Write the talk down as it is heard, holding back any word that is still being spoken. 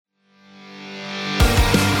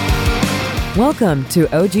Welcome to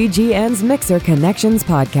OGGN's Mixer Connections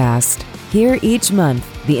podcast. Here each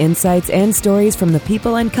month, the insights and stories from the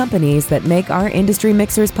people and companies that make our industry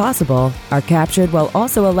mixers possible are captured while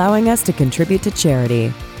also allowing us to contribute to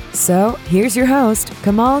charity. So, here's your host,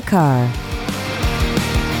 Kamal Carr.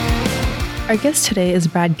 Our guest today is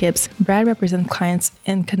Brad Gibbs. Brad represents clients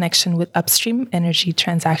in connection with upstream energy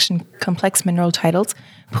transaction, complex mineral titles,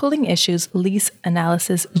 pooling issues, lease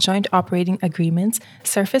analysis, joint operating agreements,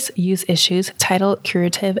 surface use issues, title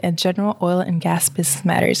curative, and general oil and gas business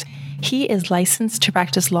matters. He is licensed to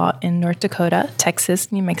practice law in North Dakota,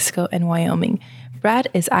 Texas, New Mexico, and Wyoming. Brad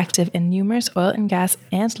is active in numerous oil and gas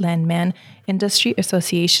and landman industry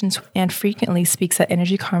associations and frequently speaks at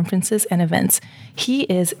energy conferences and events. He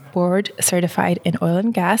is board certified in oil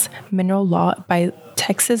and gas, mineral law by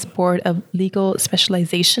Texas Board of Legal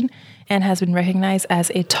Specialization and has been recognized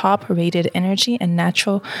as a top-rated energy and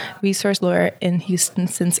natural resource lawyer in Houston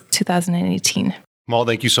since 2018. Mal,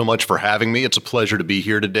 thank you so much for having me. It's a pleasure to be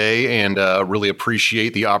here today and really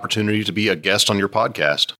appreciate the opportunity to be a guest on your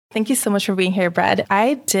podcast. Thank you so much for being here, Brad.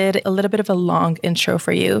 I did a little bit of a long intro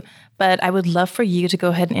for you, but I would love for you to go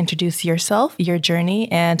ahead and introduce yourself, your journey,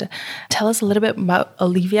 and tell us a little bit about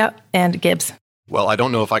Olivia and Gibbs. Well, I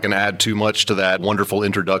don't know if I can add too much to that wonderful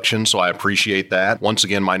introduction, so I appreciate that. Once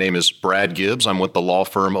again, my name is Brad Gibbs. I'm with the law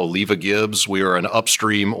firm Oliva Gibbs. We are an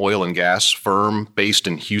upstream oil and gas firm based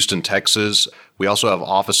in Houston, Texas. We also have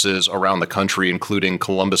offices around the country, including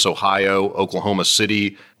Columbus, Ohio, Oklahoma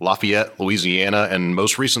City, Lafayette, Louisiana, and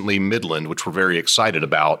most recently Midland, which we're very excited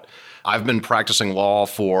about. I've been practicing law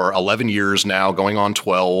for 11 years now, going on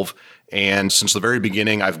 12. And since the very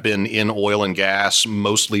beginning, I've been in oil and gas,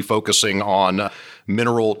 mostly focusing on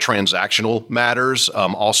mineral transactional matters,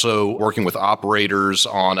 also working with operators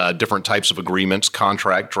on different types of agreements,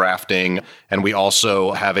 contract drafting, and we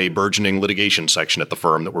also have a burgeoning litigation section at the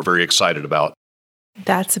firm that we're very excited about.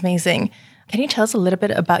 That's amazing. Can you tell us a little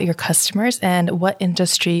bit about your customers and what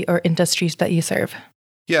industry or industries that you serve?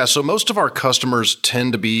 Yeah, so most of our customers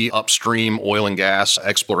tend to be upstream oil and gas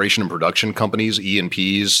exploration and production companies,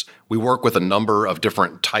 E&Ps. We work with a number of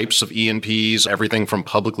different types of E&Ps, everything from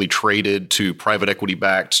publicly traded to private equity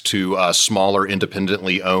backed to smaller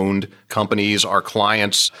independently owned companies. Our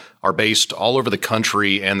clients are based all over the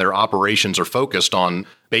country and their operations are focused on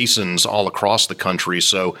basins all across the country.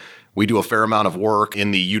 So we do a fair amount of work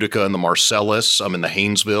in the Utica and the Marcellus, in the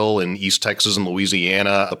Haynesville, in East Texas and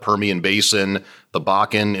Louisiana, the Permian Basin, the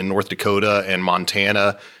Bakken in North Dakota and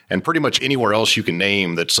Montana, and pretty much anywhere else you can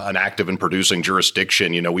name that's an active and producing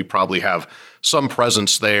jurisdiction. You know, we probably have some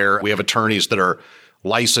presence there. We have attorneys that are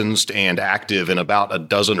licensed and active in about a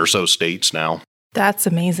dozen or so states now. That's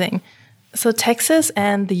amazing. So Texas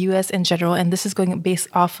and the U.S. in general, and this is going based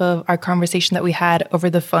off of our conversation that we had over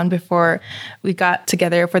the phone before we got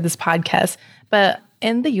together for this podcast. But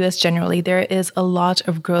in the U.S. generally, there is a lot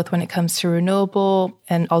of growth when it comes to renewable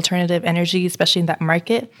and alternative energy, especially in that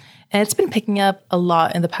market. And it's been picking up a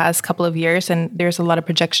lot in the past couple of years, and there's a lot of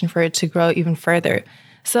projection for it to grow even further.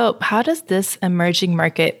 So how does this emerging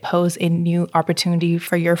market pose a new opportunity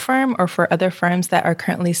for your firm or for other firms that are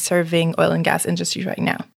currently serving oil and gas industries right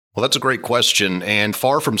now? Well, that's a great question. And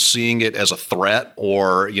far from seeing it as a threat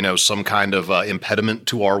or, some kind of impediment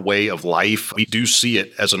to our way of life, we do see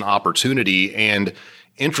it as an opportunity. And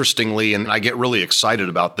interestingly, and I get really excited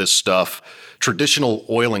about this stuff, traditional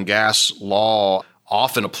oil and gas law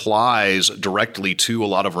often applies directly to a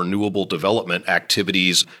lot of renewable development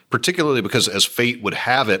activities, particularly because, as fate would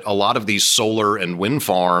have it, a lot of these solar and wind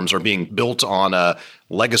farms are being built on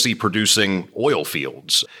legacy producing oil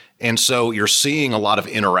fields. And so you're seeing a lot of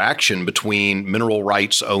interaction between mineral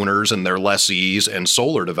rights owners and their lessees and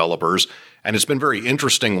solar developers. And it's been very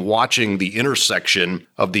interesting watching the intersection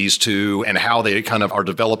of these two and how they kind of are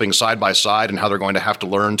developing side by side and how they're going to have to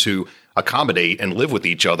learn to accommodate and live with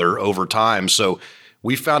each other over time. So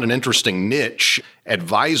we found an interesting niche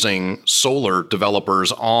advising solar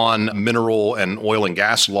developers on mineral and oil and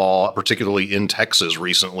gas law, particularly in Texas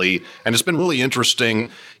recently. And it's been really interesting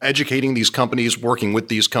educating these companies, working with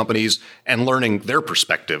these companies, and learning their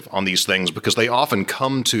perspective on these things, because they often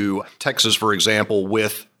come to Texas, for example,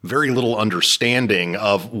 with very little understanding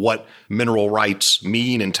of what mineral rights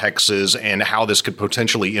mean in Texas and how this could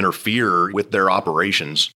potentially interfere with their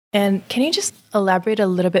operations. And can you just elaborate a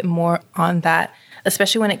little bit more on that?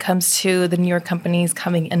 Especially when it comes to the newer companies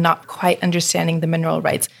coming and not quite understanding the mineral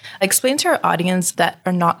rights. Explain to our audience that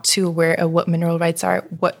are not too aware of what mineral rights are,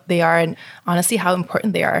 what they are, and honestly, how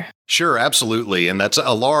important they are. Sure, absolutely. And that's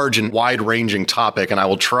a large and wide-ranging topic, and I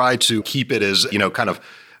will try to keep it as, kind of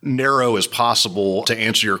narrow as possible to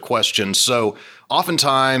answer your question. So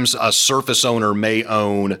oftentimes a surface owner may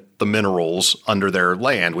own the minerals under their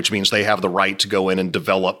land, which means they have the right to go in and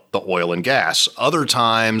develop the oil and gas. Other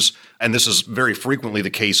times, and this is very frequently the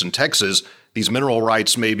case in Texas, these mineral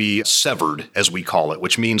rights may be severed, as we call it,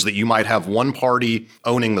 which means that you might have one party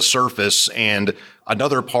owning the surface and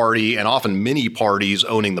another party, and often many parties,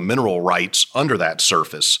 owning the mineral rights under that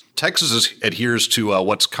surface. Texas adheres to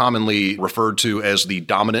what's commonly referred to as the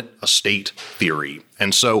dominant estate theory.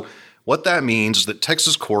 And so what that means is that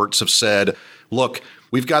Texas courts have said, look,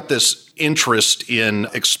 we've got this interest in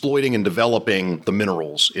exploiting and developing the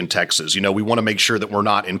minerals in Texas. We want to make sure that we're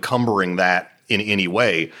not encumbering that in any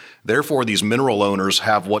way. Therefore, these mineral owners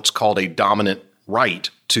have what's called a dominant right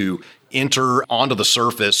to enter onto the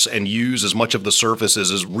surface and use as much of the surface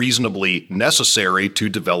as is reasonably necessary to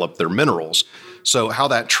develop their minerals. So how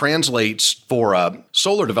that translates for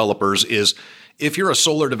solar developers is, if you're a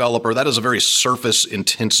solar developer, that is a very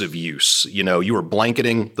surface-intensive use. You are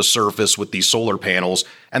blanketing the surface with these solar panels,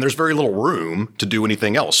 and there's very little room to do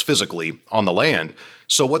anything else physically on the land.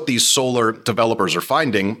 So what these solar developers are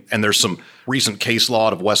finding, and there's some recent case law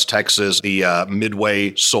out of West Texas, the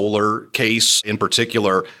Midway Solar case in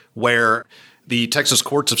particular, where the Texas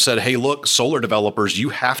courts have said, hey, look, solar developers, you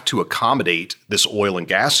have to accommodate this oil and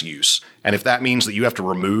gas use. And if that means that you have to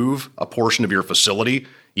remove a portion of your facility,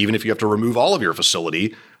 even if you have to remove all of your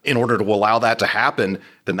facility in order to allow that to happen,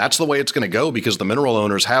 then that's the way it's going to go, because the mineral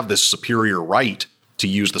owners have this superior right to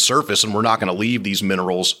use the surface, and we're not going to leave these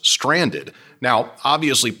minerals stranded. Now,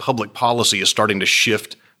 obviously, public policy is starting to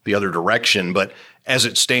shift the other direction, but as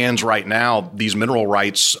it stands right now, these mineral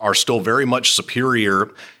rights are still very much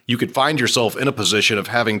superior. You could find yourself in a position of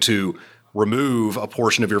having to remove a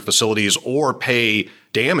portion of your facilities or pay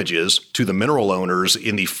damages to the mineral owners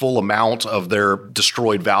in the full amount of their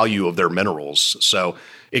destroyed value of their minerals. So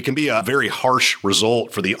it can be a very harsh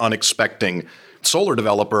result for the unexpecting solar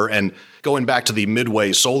developer. And going back to the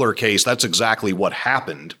Midway Solar case, that's exactly what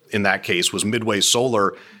happened in that case. Was Midway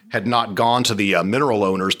Solar had not gone to the mineral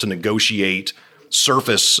owners to negotiate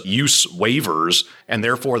surface use waivers, and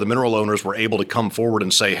therefore the mineral owners were able to come forward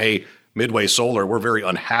and say, hey, Midway Solar, we're very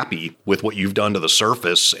unhappy with what you've done to the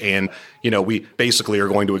surface, and we basically are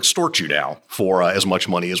going to extort you now for as much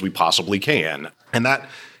money as we possibly can. And that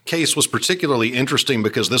case was particularly interesting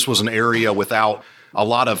because this was an area without a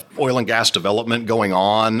lot of oil and gas development going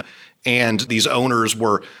on, and these owners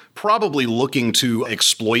were probably looking to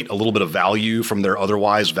exploit a little bit of value from their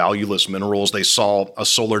otherwise valueless minerals. They saw a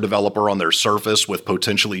solar developer on their surface with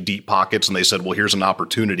potentially deep pockets, and they said, well, here's an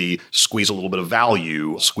opportunity to squeeze a little bit of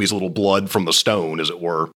value, squeeze a little blood from the stone, as it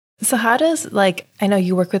were. So how does, I know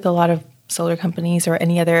you work with a lot of solar companies or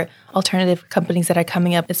any other alternative companies that are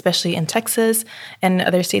coming up, especially in Texas and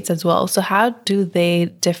other states as well. So how do they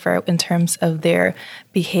differ in terms of their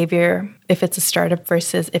behavior if it's a startup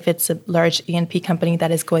versus if it's a large E&P company that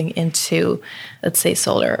is going into, let's say,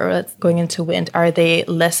 solar or going into wind? Are they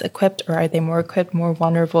less equipped, or are they more equipped, more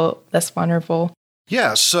vulnerable, less vulnerable?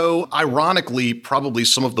 Yeah, so ironically, probably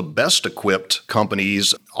some of the best equipped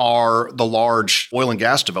companies are the large oil and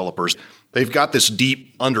gas developers. They've got this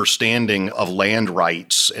deep understanding of land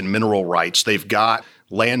rights and mineral rights. They've got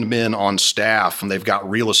landmen on staff, and they've got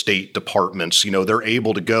real estate departments. They're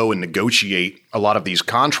able to go and negotiate a lot of these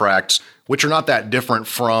contracts, which are not that different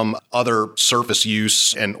from other surface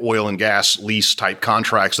use and oil and gas lease type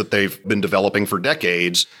contracts that they've been developing for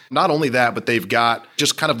decades. Not only that, but they've got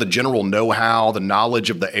just kind of the general know-how, the knowledge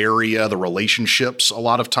of the area, the relationships a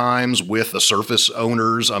lot of times with the surface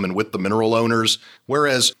owners and with the mineral owners.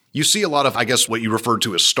 Whereas you see a lot of, I guess, what you referred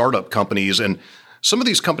to as startup companies, and some of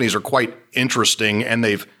these companies are quite interesting, and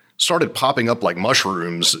they've started popping up like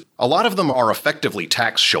mushrooms. A lot of them are effectively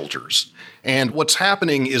tax shelters. And what's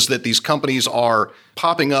happening is that these companies are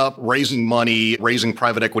popping up, raising money, raising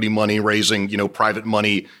private equity money, raising, private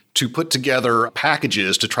money to put together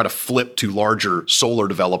packages to try to flip to larger solar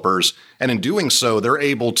developers. And in doing so, they're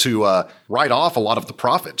able to write off a lot of the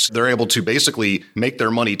profits. They're able to basically make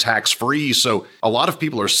their money tax-free. So a lot of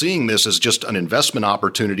people are seeing this as just an investment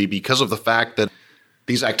opportunity because of the fact that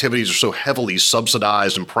these activities are so heavily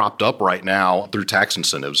subsidized and propped up right now through tax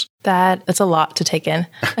incentives. That's a lot to take in.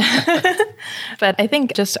 But I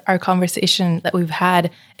think just our conversation that we've had,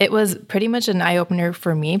 it was pretty much an eye-opener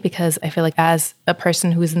for me, because I feel like as a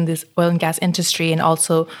person who's in this oil and gas industry and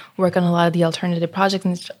also work on a lot of the alternative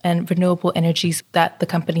projects and renewable energies that the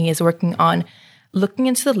company is working on, looking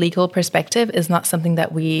into the legal perspective is not something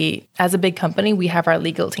that we, as a big company, we have our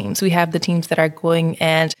legal teams. We have the teams that are going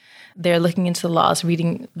and they're looking into the laws,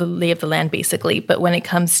 reading the lay of the land, basically. But when it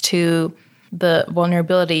comes to the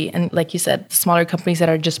vulnerability. And like you said, the smaller companies that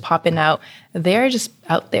are just popping out, they're just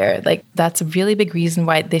out there. Like that's a really big reason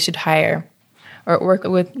why they should hire or work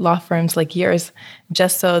with law firms like yours,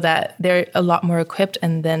 just so that they're a lot more equipped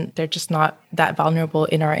and then they're just not that vulnerable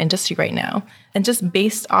in our industry right now. And just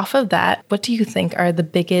based off of that, what do you think are the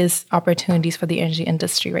biggest opportunities for the energy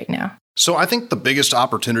industry right now? So I think the biggest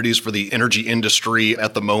opportunities for the energy industry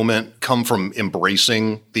at the moment come from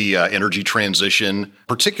embracing the energy transition,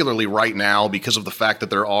 particularly right now because of the fact that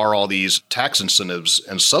there are all these tax incentives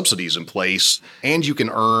and subsidies in place, and you can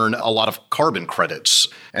earn a lot of carbon credits.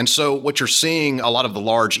 And so what you're seeing a lot of the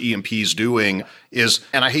large E&Ps doing is,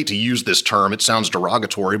 and I hate to use this term, it sounds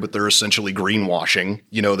derogatory, but they're essentially greenwashing,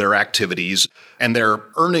 their activities, and they're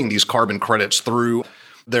earning these carbon credits through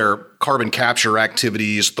their carbon capture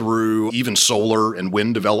activities, through even solar and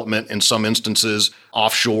wind development in some instances,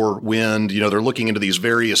 offshore wind. They're looking into these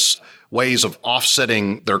various ways of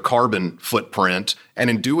offsetting their carbon footprint. And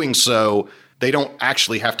in doing so, they don't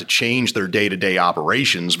actually have to change their day-to-day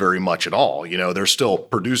operations very much at all. They're still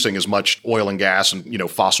producing as much oil and gas and,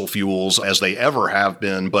 fossil fuels as they ever have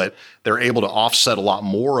been, but they're able to offset a lot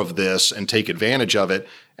more of this and take advantage of it.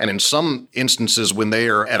 And in some instances, when they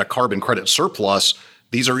are at a carbon credit surplus,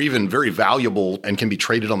 these are even very valuable and can be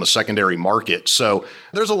traded on the secondary market. So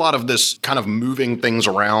there's a lot of this kind of moving things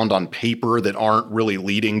around on paper that aren't really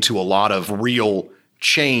leading to a lot of real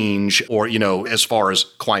change or, as far as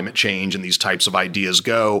climate change and these types of ideas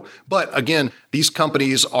go. But again, these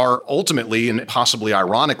companies are ultimately and possibly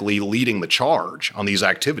ironically leading the charge on these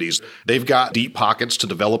activities. They've got deep pockets to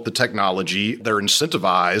develop the technology. They're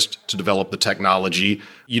incentivized to develop the technology.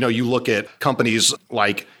 You look at companies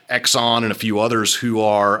like Exxon and a few others who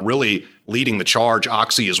are really leading the charge,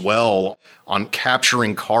 Oxy as well, on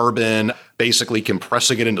capturing carbon, basically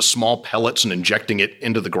compressing it into small pellets and injecting it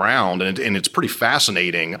into the ground. And it's pretty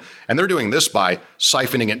fascinating. And they're doing this by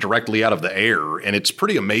siphoning it directly out of the air. And it's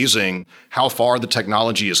pretty amazing how far the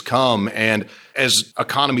technology has come. And as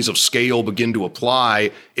economies of scale begin to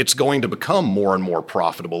apply, it's going to become more and more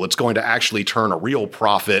profitable. It's going to actually turn a real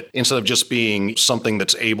profit instead of just being something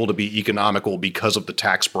that's able to be economical because of the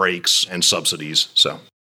tax breaks and subsidies.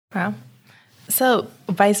 Wow. So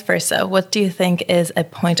vice versa, what do you think is a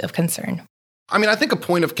point of concern? I think a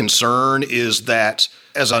point of concern is that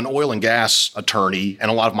as an oil and gas attorney, and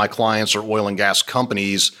a lot of my clients are oil and gas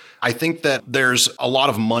companies, I think that there's a lot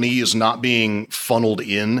of money is not being funneled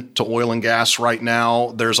in to oil and gas right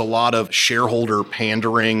now. There's a lot of shareholder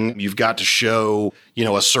pandering. You've got to show,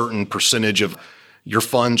 a certain percentage of your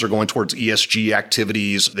funds are going towards ESG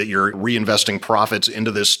activities, that you're reinvesting profits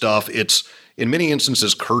into this stuff. It's in many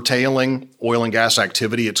instances curtailing oil and gas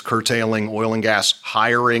activity. It's curtailing oil and gas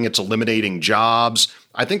hiring. It's eliminating jobs.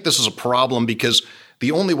 I think this is a problem because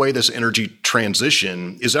the only way this energy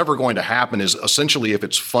transition is ever going to happen is essentially if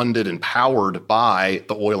it's funded and powered by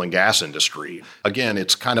the oil and gas industry. Again,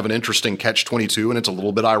 it's kind of an interesting catch-22 and it's a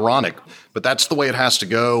little bit ironic, but that's the way it has to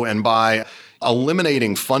go. And by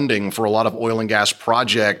eliminating funding for a lot of oil and gas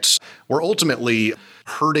projects, we're ultimately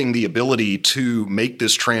hurting the ability to make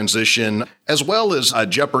this transition, as well as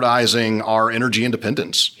jeopardizing our energy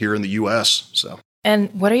independence here in the U.S.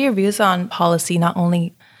 And what are your views on policy, not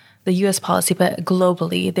only the U.S. policy, but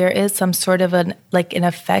globally? There is some sort of an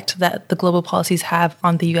effect that the global policies have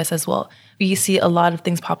on the U.S. as well. We see a lot of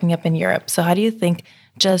things popping up in Europe. So how do you think,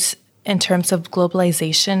 just in terms of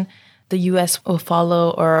globalization, the U.S. will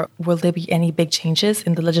follow, or will there be any big changes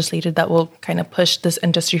in the legislature that will kind of push this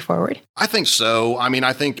industry forward? I think so.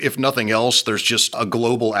 I think if nothing else, there's just a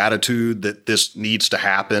global attitude that this needs to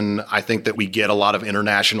happen. I think that we get a lot of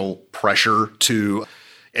international pressure to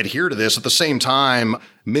adhere to this. At the same time,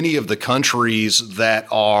 many of the countries that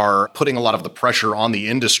are putting a lot of the pressure on the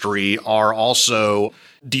industry are also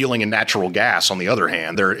dealing in natural gas. On the other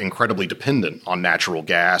hand, they're incredibly dependent on natural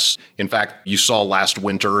gas. In fact, you saw last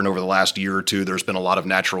winter and over the last year or two, there's been a lot of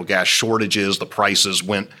natural gas shortages. The prices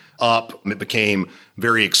went up. It became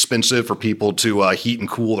very expensive for people to heat and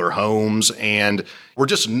cool their homes. And we're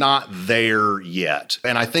just not there yet.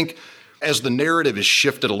 And I think as the narrative has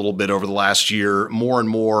shifted a little bit over the last year, more and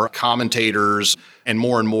more commentators and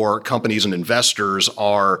more companies and investors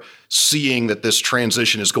are seeing that this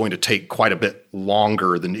transition is going to take quite a bit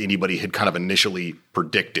longer than anybody had kind of initially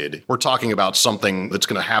predicted. We're talking about something that's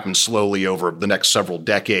going to happen slowly over the next several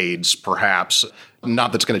decades, perhaps,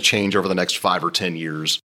 not that's going to change over the next 5 or 10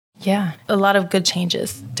 years. Yeah, a lot of good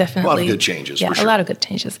changes, definitely. A lot of good changes, yeah, for sure. A lot of good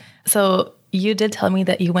changes. So you did tell me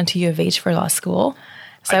that you went to U of H for law school.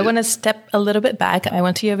 So I want to step a little bit back. I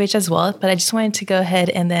went to U of H as well, but I just wanted to go ahead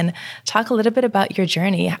and then talk a little bit about your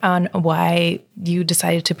journey on why you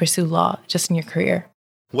decided to pursue law just in your career.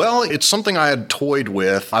 Well, it's something I had toyed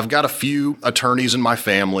with. I've got a few attorneys in my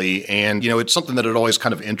family, and, it's something that had always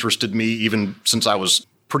kind of interested me even since I was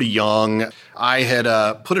pretty young. I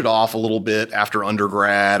had put it off a little bit after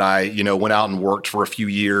undergrad. I, went out and worked for a few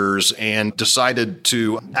years and decided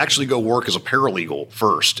to actually go work as a paralegal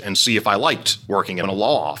first and see if I liked working in a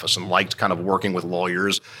law office and liked kind of working with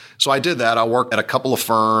lawyers. So I did that. I worked at a couple of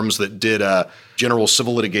firms that did general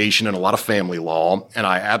civil litigation and a lot of family law. And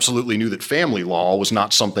I absolutely knew that family law was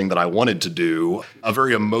not something that I wanted to do. A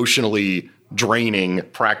very emotionally draining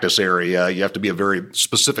practice area. You have to be a very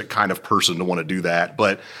specific kind of person to want to do that.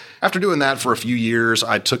 But after doing that for a few years,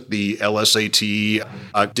 I took the LSAT.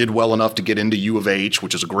 I did well enough to get into U of H,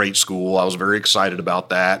 which is a great school. I was very excited about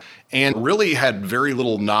that and really had very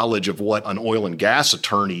little knowledge of what an oil and gas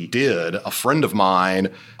attorney did. A friend of mine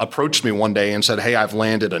approached me one day and said, "Hey, I've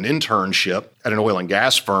landed an internship at an oil and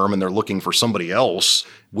gas firm and they're looking for somebody else.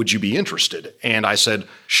 Would you be interested?" And I said,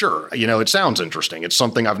 "Sure. It sounds interesting. It's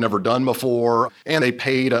something I've never done before." And they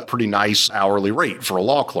paid a pretty nice hourly rate for a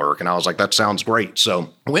law clerk. And I was like, that sounds great. So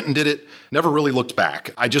I went and did it. Never really looked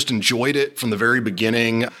back. I just enjoyed it from the very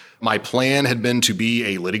beginning. My plan had been to be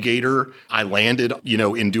a litigator. I landed,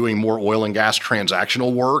 in doing more oil and gas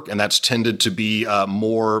transactional work, and that's tended to be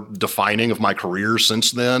more defining of my career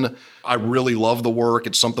since then. I really love the work.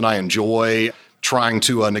 It's something I enjoy. Trying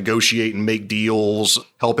to negotiate and make deals,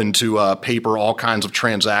 helping to paper all kinds of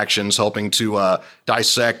transactions, helping to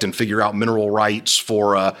dissect and figure out mineral rights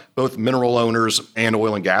for both mineral owners and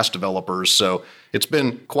oil and gas developers. So it's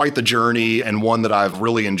been quite the journey and one that I've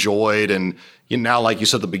really enjoyed. And now, like you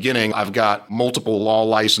said at the beginning, I've got multiple law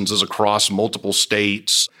licenses across multiple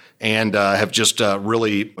states and have just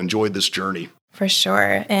really enjoyed this journey. For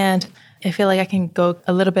sure. And I feel like I can go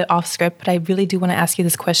a little bit off script, but I really do want to ask you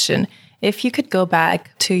this question. If you could go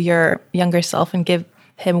back to your younger self and give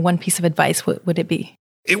him one piece of advice, what would it be?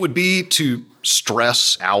 It would be to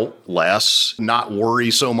stress out less, not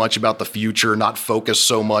worry so much about the future, not focus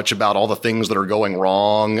so much about all the things that are going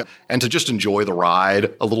wrong, and to just enjoy the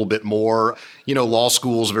ride a little bit more. Law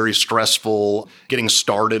school is very stressful. Getting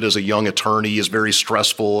started as a young attorney is very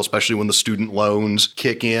stressful, especially when the student loans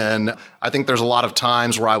kick in. I think there's a lot of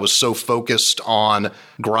times where I was so focused on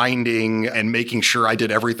grinding and making sure I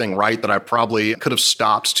did everything right that I probably could have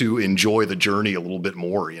stopped to enjoy the journey a little bit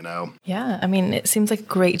more, Yeah, it seems like a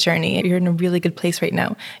great journey. You're in a really good place right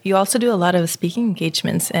now. You also do a lot of speaking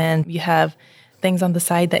engagements and you have things on the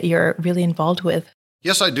side that you're really involved with.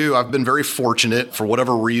 Yes, I do. I've been very fortunate. For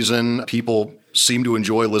whatever reason, people seem to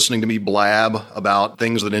enjoy listening to me blab about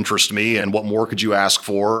things that interest me, and what more could you ask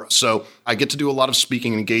for? So I get to do a lot of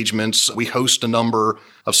speaking engagements. We host a number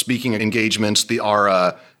of speaking engagements,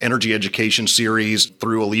 our energy education series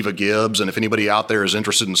through Oliva Gibbs. And if anybody out there is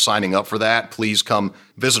interested in signing up for that, please come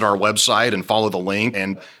visit our website and follow the link.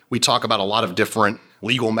 And we talk about a lot of different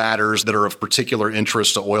legal matters that are of particular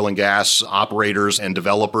interest to oil and gas operators and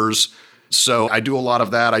developers. So I do a lot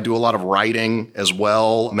of that. I do a lot of writing as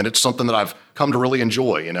well. It's something that I've come to really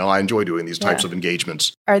enjoy. I enjoy doing these types of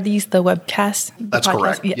engagements. Are these the webcasts? That's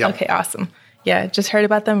correct. Yeah. Okay, awesome. Yeah, just heard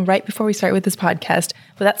about them right before we start with this podcast.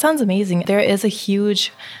 But that sounds amazing. There is a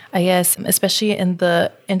huge, I guess, especially in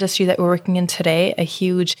the industry that we're working in today, a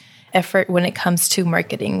huge effort when it comes to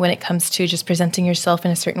marketing, when it comes to just presenting yourself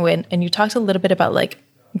in a certain way. And you talked a little bit about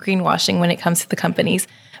greenwashing when it comes to the companies.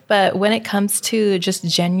 But when it comes to just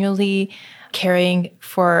genuinely caring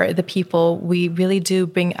for the people, we really do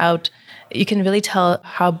bring out, you can really tell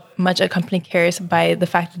how much a company cares by the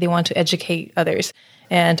fact that they want to educate others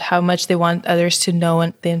and how much they want others to know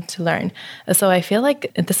and them to learn. So I feel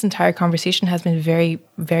like this entire conversation has been very,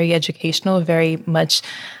 very educational, very much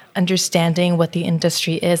understanding what the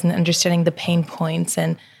industry is and understanding the pain points.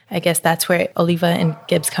 And I guess that's where Oliva and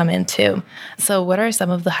Gibbs come in too. So what are some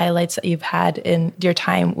of the highlights that you've had in your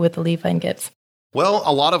time with Oliva and Gibbs? Well,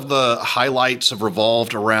 a lot of the highlights have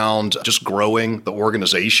revolved around just growing the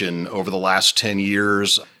organization over the last 10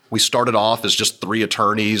 years. We started off as just 3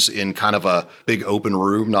 attorneys in kind of a big open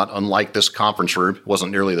room, not unlike this conference room. It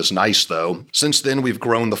wasn't nearly this nice, though. Since then, we've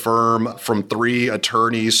grown the firm from 3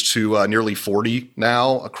 attorneys to nearly 40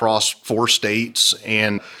 now across 4 states.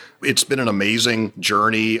 And it's been an amazing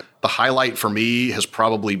journey. The highlight for me has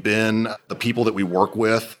probably been the people that we work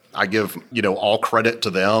with. I give, all credit to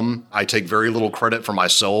them. I take very little credit for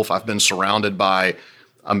myself. I've been surrounded by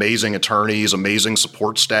amazing attorneys, amazing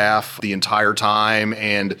support staff the entire time.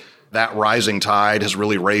 And that rising tide has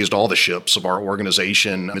really raised all the ships of our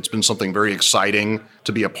organization. It's been something very exciting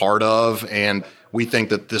to be a part of. And we think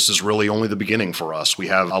that this is really only the beginning for us. We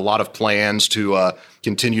have a lot of plans to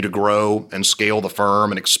continue to grow and scale the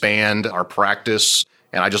firm and expand our practice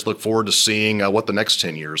And I just look forward to seeing what the next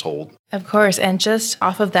 10 years hold. Of course. And just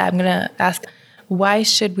off of that, I'm going to ask, why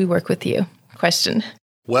should we work with you? Question.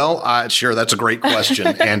 Well, sure, that's a great question.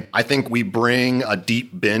 And I think we bring a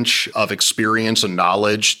deep bench of experience and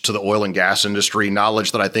knowledge to the oil and gas industry,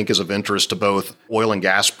 knowledge that I think is of interest to both oil and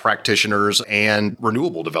gas practitioners and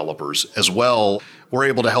renewable developers as well. We're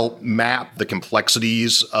able to help map the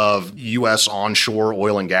complexities of U.S. onshore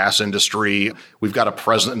oil and gas industry. We've got a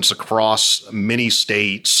presence across many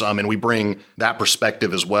states, and we bring that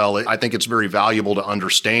perspective as well. I think it's very valuable to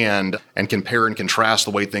understand and compare and contrast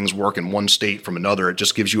the way things work in one state from another. It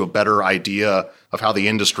just gives you a better idea of how the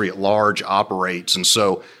industry at large operates. And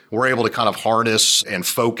so we're able to kind of harness and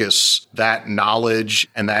focus that knowledge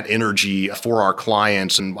and that energy for our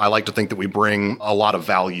clients. And I like to think that we bring a lot of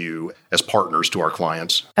value as partners to our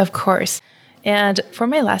clients. Of course. And for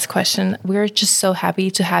my last question, we're just so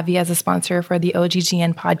happy to have you as a sponsor for the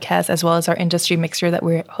OGGN podcast, as well as our industry mixer that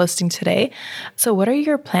we're hosting today. So what are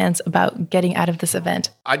your plans about getting out of this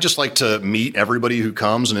event? I'd just like to meet everybody who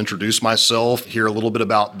comes and introduce myself, hear a little bit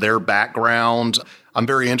about their background. I'm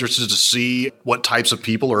very interested to see what types of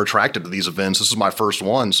people are attracted to these events. This is my first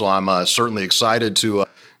one, so I'm certainly excited to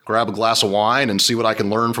grab a glass of wine and see what I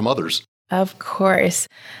can learn from others. Of course.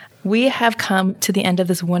 We have come to the end of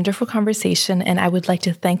this wonderful conversation, and I would like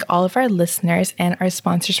to thank all of our listeners and our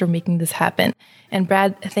sponsors for making this happen. And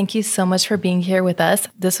Brad, thank you so much for being here with us.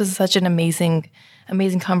 This was such an amazing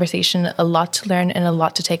conversation, a lot to learn and a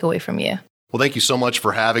lot to take away from you. Well, thank you so much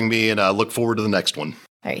for having me, and I look forward to the next one.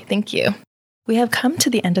 All right, thank you. We have come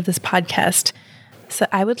to the end of this podcast. So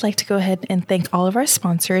I would like to go ahead and thank all of our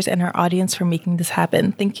sponsors and our audience for making this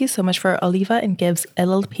happen. Thank you so much for Oliva and Gibbs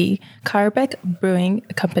LLP, Carbeck Brewing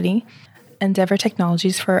Company, Endeavor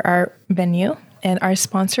Technologies for our venue, and our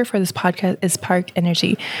sponsor for this podcast is Park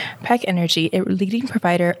Energy. Park Energy, a leading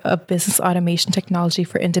provider of business automation technology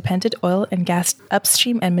for independent oil and gas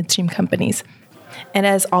upstream and midstream companies. And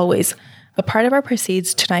as always, a part of our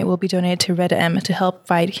proceeds tonight will be donated to Red M to help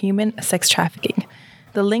fight human sex trafficking.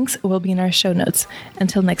 The links will be in our show notes.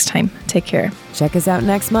 Until next time, take care. Check us out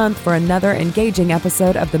next month for another engaging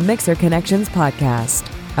episode of the Mixer Connections podcast,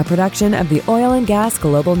 a production of the Oil and Gas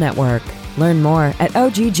Global Network. Learn more at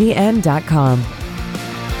oggn.com.